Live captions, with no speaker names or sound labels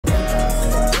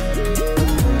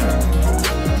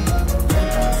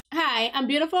Hi, I'm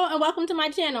beautiful and welcome to my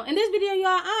channel. In this video, y'all,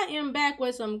 I am back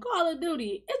with some Call of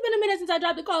Duty. It's been a minute since I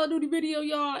dropped the Call of Duty video,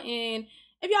 y'all, and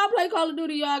if y'all play Call of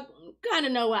Duty, y'all kind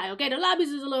of know why, okay? The lobbies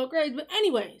is a little crazy, but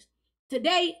anyways,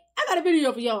 today, I got a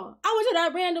video for y'all. I went to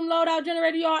that random loadout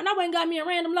generator, y'all, and I went and got me a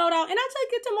random loadout, and I took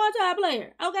it to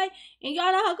multiplayer, okay? And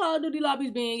y'all know how Call of Duty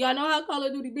lobbies been. Y'all know how Call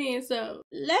of Duty been, so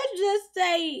let's just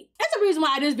say that's the reason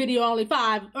why this video only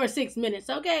 5 or 6 minutes,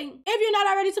 okay? If you're not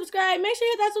already subscribed, make sure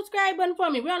you hit that subscribe button for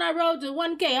me. We're on our road to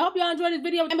 1K. I hope y'all enjoyed this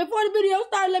video. And before the video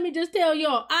starts, let me just tell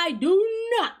y'all, I do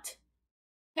not,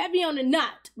 heavy on the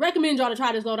not, recommend y'all to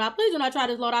try this loadout. Please do not try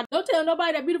this loadout. Don't tell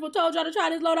nobody that Beautiful told y'all to try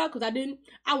this loadout, because I didn't.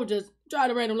 I would just try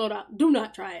the random loadout. Do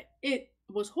not try it. It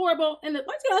was horrible. And wait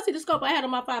till y'all see the scope I had on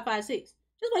my 5.56. Just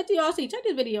wait till y'all see. Check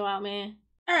this video out, man.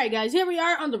 Alright, guys. Here we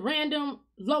are on the random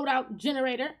loadout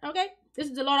generator. Okay? This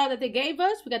is the loadout that they gave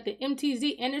us. We got the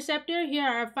MTZ Interceptor. Here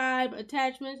are our 5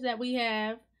 attachments that we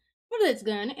have for this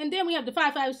gun. And then we have the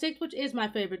 5.56, which is my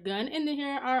favorite gun. And then here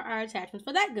are our attachments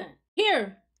for that gun.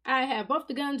 Here, I have both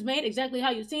the guns made exactly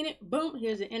how you've seen it. Boom,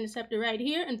 here's the interceptor right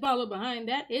here, and followed behind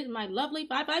that is my lovely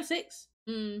 5.56.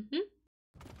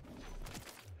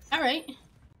 Alright,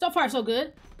 so far so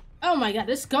good. Oh my god,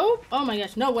 this scope? Oh my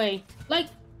gosh, no way. Like,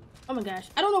 oh my gosh,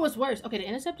 I don't know what's worse. Okay, the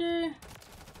interceptor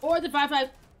or the 5.5.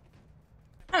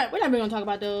 Alright, we're not even gonna talk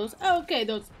about those. Okay,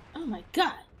 those, oh my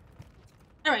god.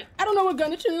 Alright, I don't know what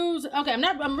gun to choose. Okay,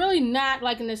 I'm really not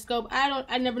liking this scope.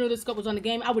 I never knew this scope was on the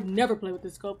game. I would never play with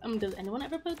this scope. Does anyone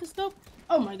ever play with this scope?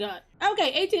 Oh my god.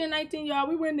 Okay, 18 and 19, y'all.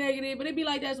 We went negative, but it be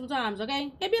like that sometimes,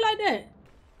 okay? It be like that.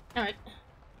 Alright.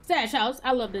 Stash House.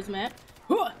 I love this map.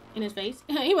 In his face.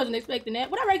 He wasn't expecting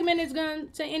that. Would I recommend this gun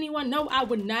to anyone? No, I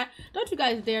would not. Don't you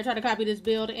guys dare try to copy this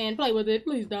build and play with it.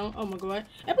 Please don't. Oh my god.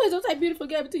 And please don't say Beautiful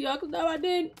gave it to y'all, because no, I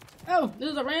didn't. Oh, this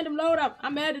is a random loadout.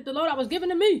 I'm mad at the loadout was given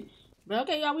to me. But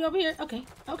okay, y'all, we over here. Okay,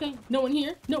 okay. No one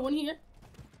here. No one here.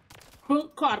 Boom,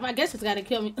 caught him. I guess it's gotta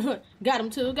kill me. Got him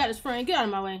too. Got his friend. Get out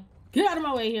of my way. Get out of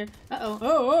my way here. Uh-oh.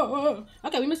 Oh.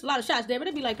 Okay, we missed a lot of shots there, but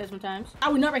it be like that sometimes. I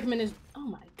would not recommend this. Oh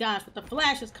my gosh, with the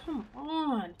flashes. Come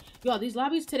on. Y'all, these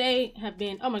lobbies today have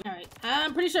been, oh my god. All right,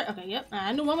 I'm pretty sure. Okay, yep.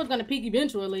 I knew one was gonna peek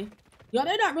eventually. Y'all,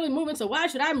 they're not really moving, so why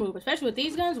should I move? Especially with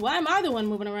these guns. Why am I the one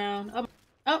moving around?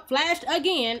 Oh, flashed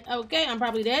again. Okay, I'm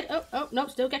probably dead. Oh, nope,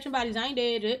 still catching bodies. I ain't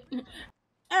dead yet.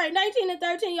 Alright, 19 and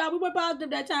 13, y'all. We went positive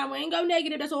that time. We ain't go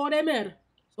negative. That's all that matters.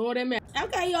 That's all that matters.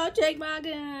 Okay, y'all, check my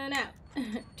gun out.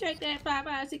 Check that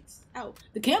 5.56 out.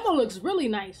 The camo looks really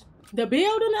nice. The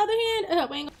build, on the other hand,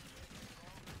 we ain't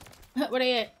gonna... Where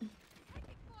they at?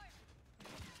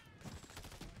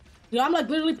 Yo, I'm like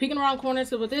literally peeking around corners,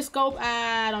 because with this scope,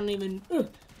 I don't even... I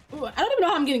don't even know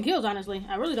how I'm getting kills, honestly.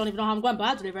 I really don't even know how I'm going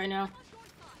positive right now.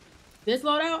 This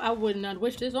loadout, I would not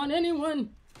wish this on anyone.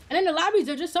 And then the lobbies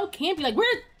are just so campy. Like,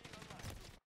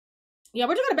 yeah,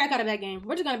 we're just gonna back out of that game.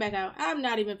 We're just gonna back out. I'm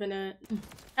not even finna...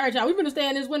 Alright, y'all, we finna stay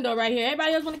in this window right here.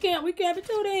 Everybody else wanna camp. We camp it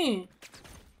too then.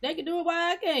 They can do it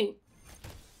while I can't.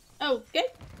 Okay.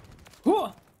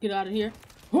 Get out of here.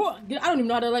 I don't even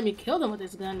know how to let me kill them with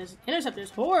this gun. This interceptor is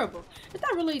horrible. It's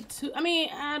not really too... I mean,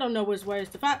 I don't know what's worse.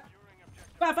 The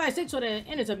 5.56 or the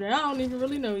interceptor. I don't even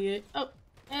really know yet. I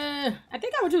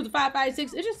think I would choose the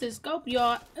 5.56. It's just this scope,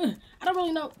 y'all. I don't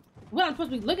really know what I'm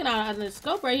supposed to be looking at out of the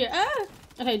scope right here.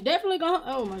 Okay, definitely going.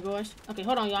 Oh my gosh. Okay,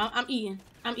 hold on, y'all. I'm eating.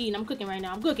 I'm cooking right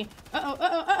now. I'm cooking.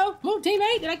 Uh-oh. Move,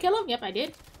 teammate. Did I kill him? Yep, I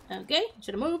did. Okay,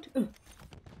 should have moved.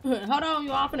 Hold on,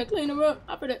 y'all. I'm finna clean them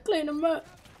up.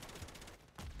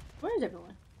 Where is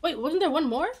everyone? Wait, wasn't there one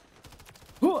more?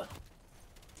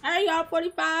 Alright, y'all,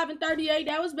 45 and 38.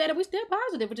 That was better. We still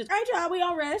positive, which is alright, y'all. We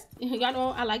on rest. Y'all know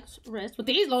I like rest. But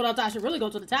these loadouts, I should really go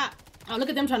to the top. Oh, look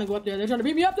at them trying to go up there. They're trying to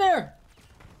beat me up there.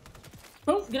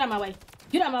 Boom. Get out of my way.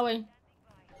 Get out of my way.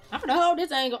 I'm gonna hold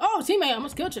this angle. Oh, teammate, I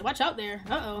almost killed you. Watch out there.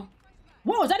 Uh-oh.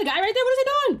 Whoa, is that a guy right there? What is he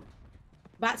doing?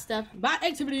 Bot stuff. Bot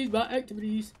activities.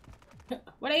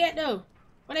 Where they at, though?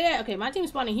 Where they at? Okay, my team's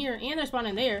spawning here, and they're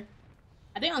spawning there.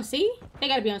 Are they on C? They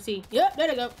gotta be on C. Yep, there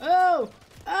they go. Oh,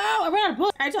 I ran out of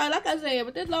bullets. Alright, y'all, like I said,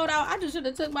 with this loadout, I just should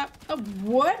have took my...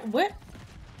 What?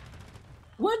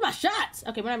 Where's my shots?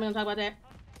 Okay, we're not gonna talk about that.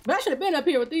 But I should have been up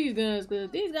here with these guns, because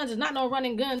these guns is not no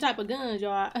running gun type of guns,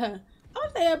 y'all. I'll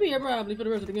stay up here probably for the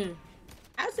rest of the game.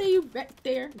 I see you back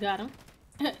there. Got him.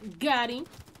 Got him.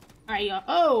 Alright, y'all.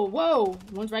 Oh, whoa.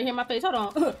 One's right here in my face. Hold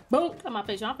on. Boom. Cut my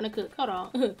face, y'all. I'm finna cook. Hold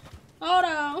on. Hold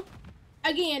on.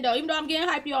 Again, though, even though I'm getting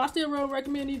hype, y'all, I still really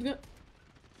recommend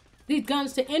these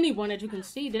guns to anyone that you can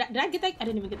see. Did I get that? I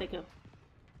didn't even get that kill.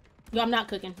 Yo, I'm not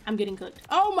cooking. I'm getting cooked.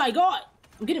 Oh my god.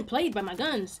 I'm getting played by my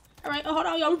guns. Alright, hold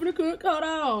on, y'all. We're finna cook. Hold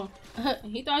on.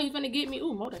 He thought he was gonna get me.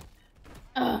 Ooh, motor.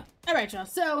 Alright, y'all.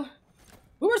 So,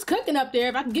 we was cooking up there.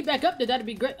 If I can get back up there, that'd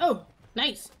be great. Oh,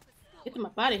 Nice. Get them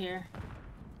up out of here.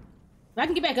 If I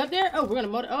can get back up there, oh, we're gonna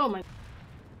motor. Oh my.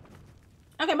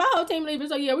 Okay, my whole team leaving,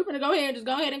 so yeah, we're gonna go ahead and just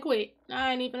go ahead and quit.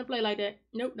 I ain't even gonna play like that.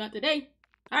 Nope, not today.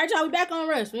 Alright, y'all, we back on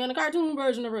Rust. We on the cartoon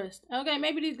version of Rust. Okay,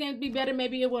 maybe these games be better,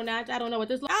 maybe it will not. I don't know what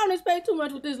this. I don't expect too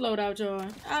much with this loadout, y'all.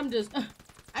 I'm just.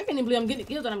 I can't even believe I'm getting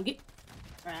the kills that I'm getting.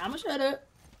 Alright, I'ma shut up.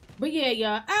 But yeah,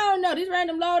 y'all, I don't know. These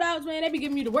random loadouts, man, they be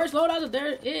giving me the worst loadouts that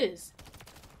there is.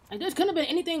 Like, this couldn't have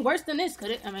been anything worse than this,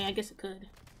 could it? I mean, I guess it could.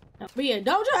 But yeah,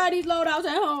 don't try these loadouts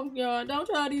at home, y'all. Don't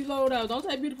try these loadouts. Don't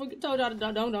say beautiful. Told y'all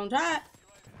don't try it.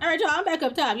 Alright, y'all, I'm back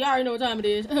up top. Y'all already know what time it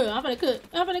is. I'm finna cook.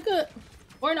 I'm finna cook.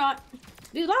 Or not.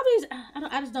 These lobbies,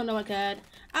 I just don't know what kind.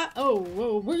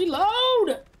 Whoa,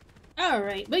 reload!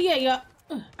 Alright, but yeah,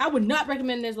 y'all, I would not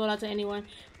recommend this loadout to anyone.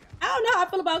 I don't know how I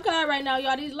feel about COD right now,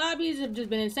 y'all. These lobbies have just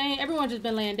been insane. Everyone's just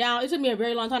been laying down. It took me a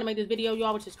very long time to make this video,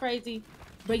 y'all, which is crazy.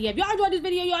 But yeah, if y'all enjoyed this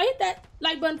video, y'all, hit that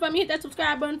like button for me, hit that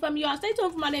subscribe button for me, y'all. Stay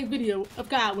tuned for my next video of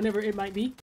COD, whenever it might be.